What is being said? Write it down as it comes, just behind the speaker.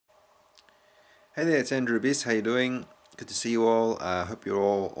Hey there, it's Andrew Biss. How you doing? Good to see you all. Hope you're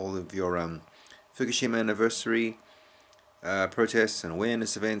all of your Fukushima anniversary protests and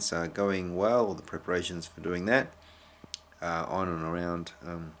awareness events are going well. All the preparations for doing that on and around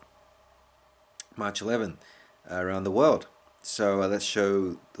March 11th around the world. So let's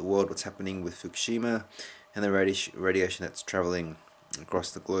show the world what's happening with Fukushima and the radiation that's traveling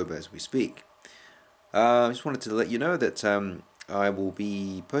across the globe as we speak. I just wanted to let you know that I will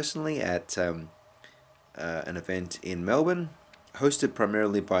be personally at an event in Melbourne, hosted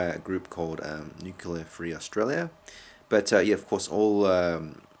primarily by a group called Nuclear Free Australia. But yeah, of course, all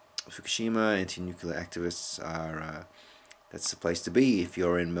Fukushima anti-nuclear activists are. That's the place to be if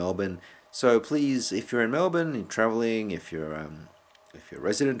you're in Melbourne. So please, if you're in Melbourne, you're traveling, if you're a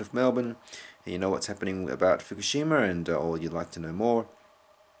resident of Melbourne, and you know what's happening about Fukushima, and or you'd like to know more,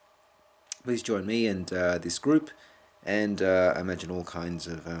 please join me and this group, and I imagine all kinds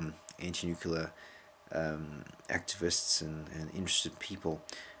of anti-nuclear activists and interested people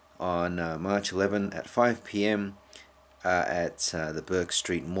on March 11 at 5 p.m. At the Bourke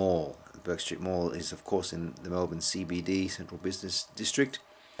Street Mall. The Bourke Street Mall is, of course, in the Melbourne CBD, Central Business District.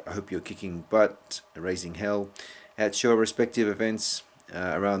 I hope you're kicking butt, raising hell at your respective events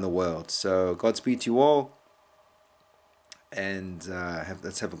around the world. So Godspeed to you all, and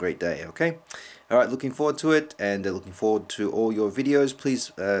let's have a great day, okay? Alright, looking forward to it, and looking forward to all your videos.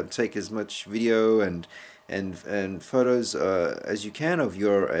 Please take as much video and photos as you can of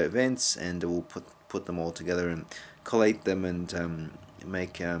your events, and we'll put them all together and collate them and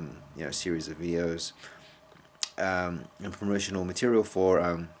make a series of videos and promotional material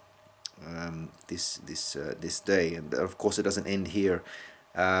for this day. And of course, it doesn't end here.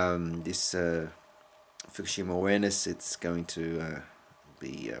 This Fukushima awareness, it's going to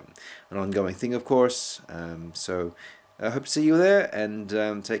be an ongoing thing, of course. So I hope to see you there, and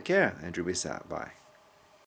take care. Andrew Biss out. Bye.